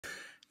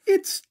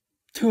It's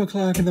 2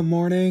 o'clock in the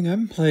morning.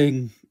 I'm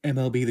playing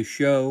MLB The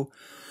Show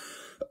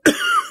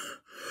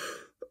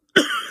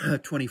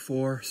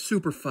 24.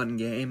 Super fun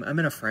game. I'm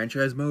in a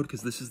franchise mode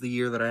because this is the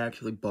year that I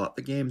actually bought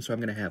the game, so I'm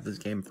going to have this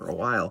game for a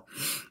while,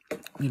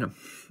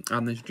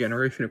 on this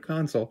generation of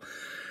console.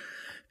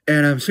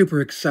 And I'm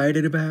super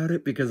excited about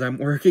it because I'm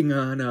working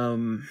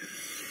on,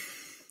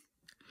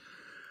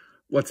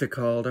 what's it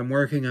called? I'm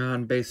working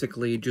on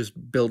basically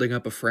just building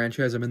up a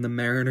franchise. I'm in the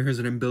Mariners,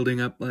 and I'm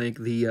building up, the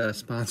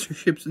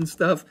sponsorships and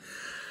stuff.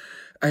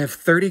 I have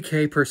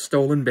 30K per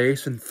stolen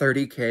base and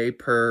 30K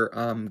per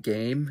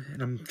game,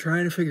 and I'm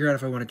trying to figure out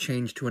if I want to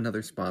change to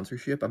another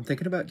sponsorship. I'm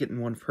thinking about getting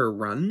one per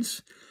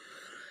runs.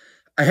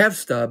 I have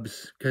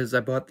stubs, because I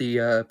bought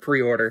the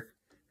pre-order.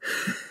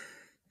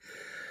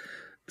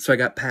 So I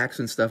got packs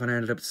and stuff, and I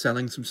ended up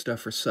selling some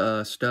stuff for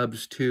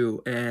stubs,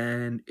 too,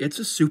 and it's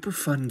a super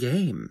fun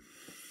game.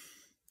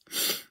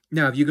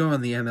 Now, if you go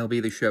on the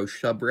MLB The Show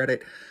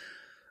subreddit,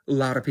 a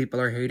lot of people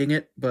are hating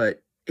it,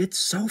 but it's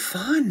so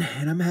fun,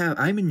 and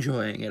I'm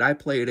enjoying it. I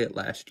played it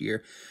last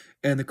year,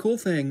 and the cool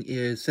thing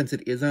is, since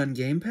it is on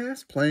Game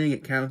Pass, playing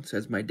it counts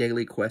as my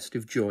daily quest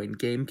of play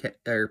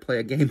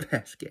a Game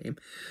Pass game,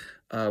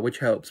 which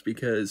helps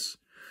because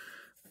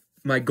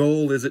my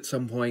goal is at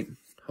some point,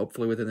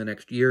 hopefully within the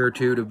next year or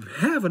two, to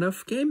have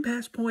enough Game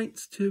Pass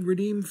points to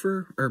redeem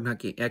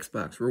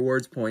Xbox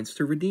Rewards points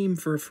to redeem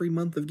for a free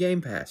month of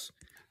Game Pass.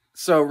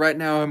 So right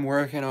now I'm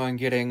working on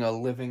getting a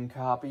living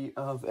copy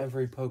of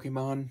every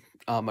Pokemon,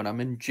 and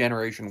I'm in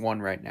Generation 1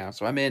 right now.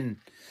 So I'm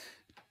in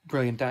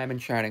Brilliant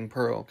Diamond, Shining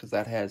Pearl, because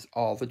that has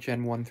all the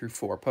Gen 1 through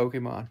 4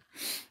 Pokemon.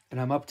 And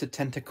I'm up to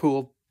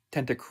Tentacruel,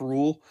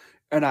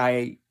 and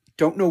I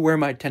don't know where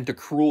my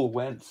Tentacruel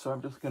went, so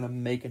I'm just going to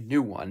make a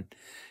new one.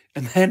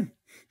 And then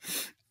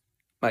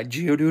my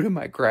Geodude and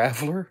my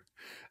Graveler.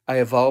 I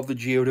evolved the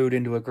Geodude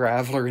into a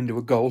Graveler into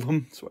a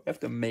Golem, so I have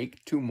to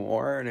make 2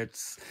 more, and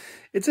it's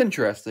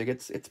interesting.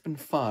 It's been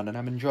fun, and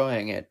I'm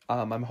enjoying it.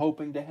 I'm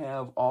hoping to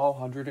have all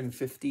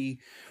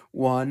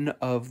 151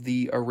 of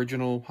the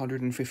original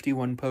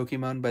 151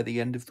 Pokemon by the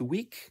end of the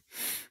week,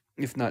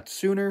 if not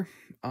sooner.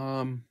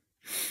 I'm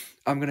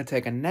going to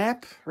take a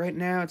nap right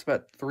now. It's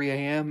about 3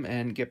 a.m.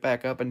 and get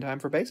back up in time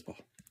for baseball.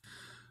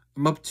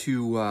 I'm up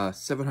to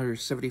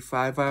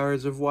 775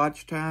 hours of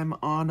watch time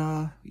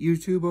on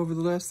YouTube over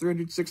the last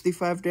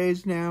 365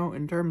 days now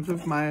in terms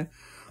of my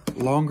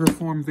longer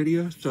form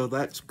videos, so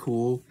that's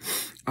cool.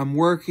 I'm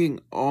working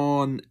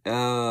on,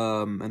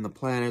 and the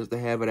plan is to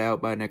have it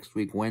out by next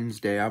week,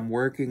 Wednesday. I'm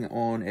working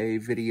on a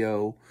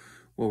video.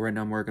 Well, right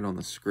now I'm working on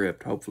the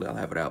script. Hopefully I'll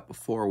have it out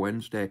before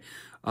Wednesday.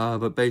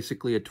 But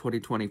basically a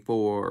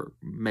 2024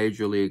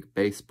 Major League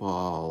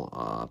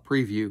Baseball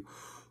preview.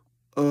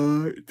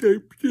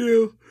 Type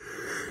deal.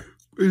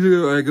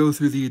 I go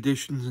through the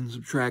additions and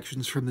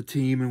subtractions from the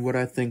team and what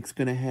I think's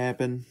gonna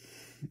happen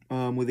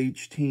with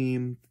each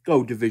team.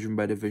 Go division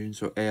by division,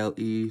 so AL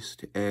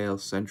East, AL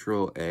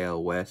Central,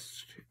 AL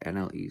West,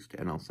 NL East,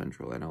 NL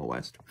Central, NL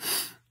West.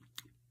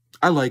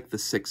 I like the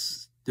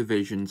 6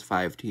 divisions,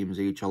 5 teams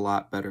each, a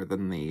lot better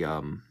than the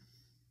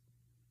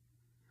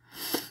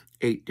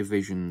 8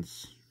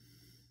 divisions,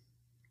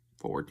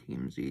 4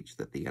 teams each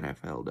that the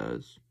NFL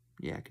does.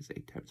 Yeah, because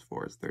 8 times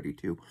 4 is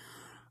 32.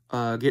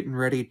 Getting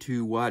ready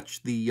to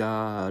watch the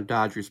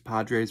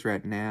Dodgers-Padres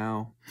right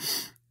now.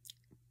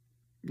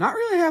 Not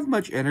really have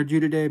much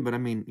energy today, but I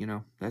mean,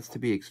 that's to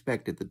be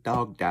expected. The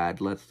dog died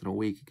less than a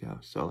week ago,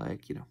 so, I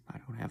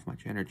don't have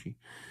much energy.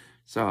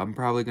 So I'm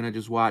probably going to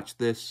just watch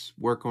this,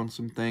 work on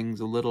some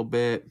things a little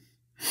bit,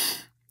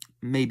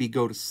 maybe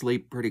go to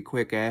sleep pretty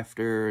quick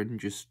after,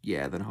 and just,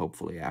 then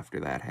hopefully after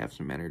that have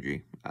some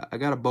energy. I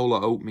got a bowl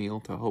of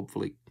oatmeal to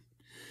hopefully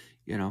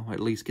at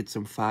least get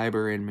some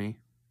fiber in me.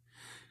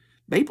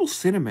 Maple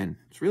cinnamon.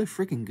 It's really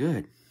freaking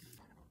good.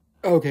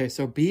 Okay,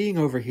 so being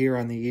over here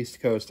on the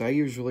East Coast, I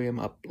usually am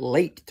up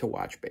late to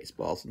watch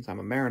baseball since I'm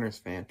a Mariners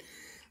fan.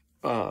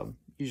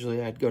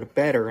 Usually I'd go to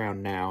bed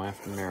around now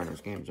after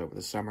Mariners games over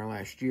the summer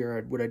last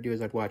year. What I'd do is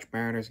I'd watch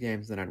Mariners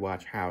games, then I'd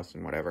watch House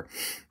and whatever.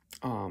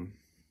 And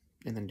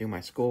then do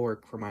my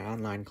schoolwork for my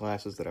online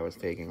classes that I was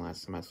taking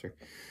last semester.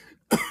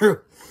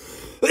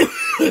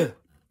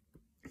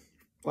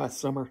 Last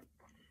summer.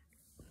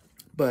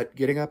 But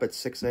getting up at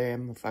 6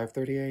 a.m.,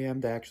 5:30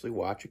 a.m. to actually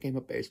watch a game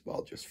of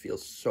baseball just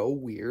feels so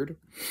weird.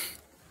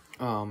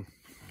 And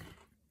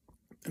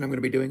I'm going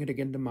to be doing it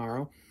again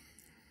tomorrow.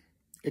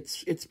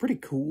 It's pretty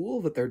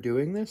cool that they're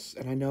doing this,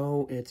 and I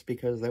know it's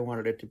because they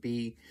wanted it to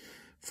be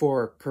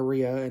for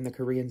Korea and the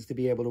Koreans to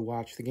be able to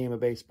watch the game of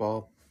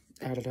baseball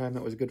at a time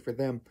that was good for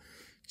them.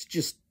 It's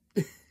just,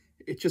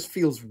 it just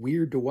feels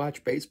weird to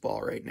watch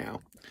baseball right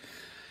now.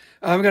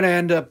 I'm going to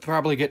end up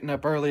probably getting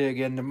up early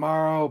again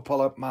tomorrow,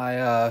 pull up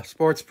my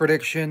sports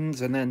predictions,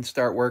 and then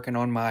start working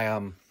on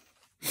my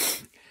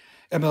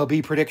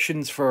MLB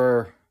predictions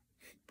for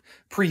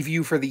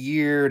preview for the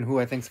year and who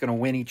I think is going to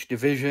win each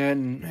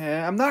division.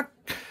 I'm not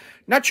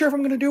sure if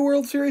I'm going to do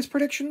World Series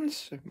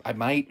predictions. I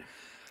might.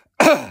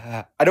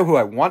 I know who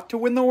I want to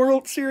win the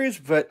World Series,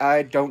 but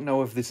I don't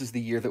know if this is the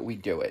year that we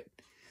do it.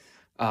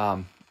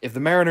 If the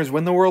Mariners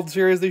win the World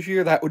Series this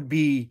year, that would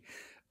be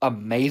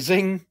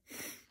amazing.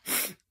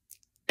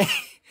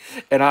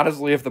 And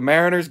honestly, if the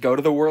Mariners go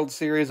to the World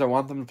Series, I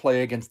want them to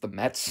play against the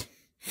Mets.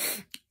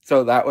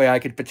 So that way I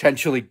could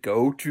potentially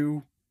go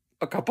to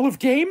a couple of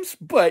games,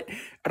 but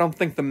I don't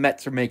think the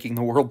Mets are making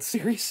the World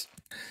Series.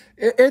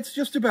 It's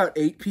just about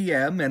 8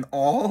 p.m. and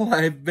all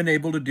I've been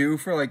able to do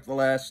for like the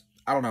last,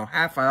 I don't know,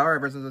 half hour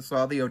ever since I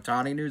saw the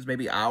Ohtani news,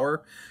 maybe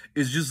hour,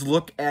 is just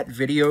look at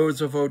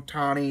videos of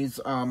Ohtani's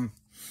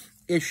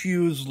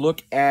issues,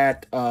 look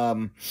at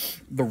the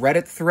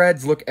Reddit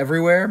threads, look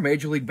everywhere.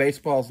 Major League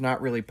Baseball's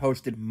not really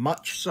posted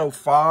much so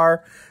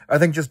far. I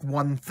think just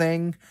one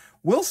thing.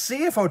 We'll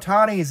see if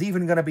Ohtani is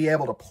even going to be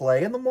able to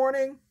play in the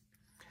morning.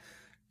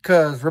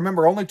 Because,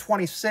 remember, only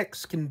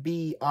 26 can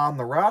be on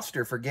the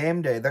roster for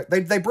game day.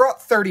 They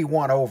brought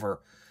 31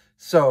 over.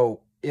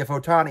 So, if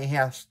Ohtani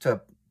has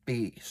to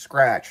be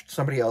scratched,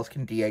 somebody else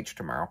can DH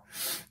tomorrow.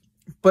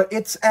 But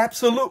it's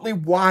absolutely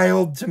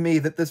wild to me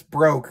that this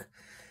broke.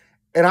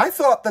 And I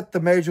thought that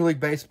the Major League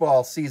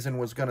Baseball season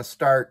was going to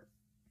start,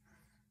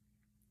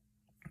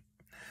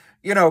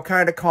 you know,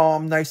 kind of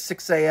calm, nice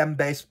 6 a.m.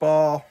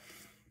 baseball.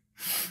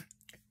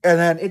 And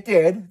then it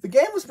did. The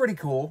game was pretty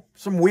cool.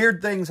 Some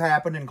weird things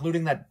happened,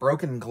 including that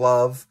broken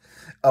glove,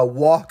 a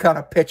walk on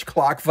a pitch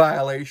clock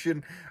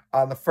violation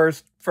on the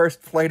first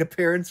plate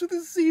appearance of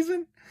the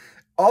season.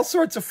 All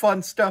sorts of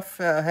fun stuff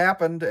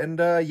happened, and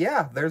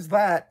yeah, there's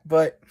that.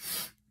 But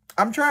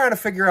I'm trying to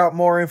figure out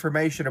more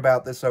information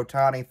about this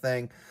Ohtani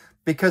thing,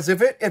 because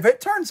if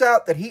it turns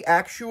out that he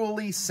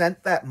actually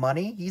sent that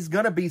money, he's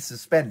going to be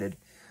suspended.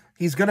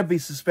 He's going to be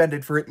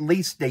suspended for at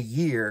least a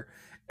year.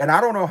 And I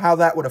don't know how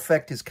that would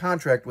affect his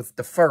contract with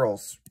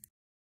deferrals.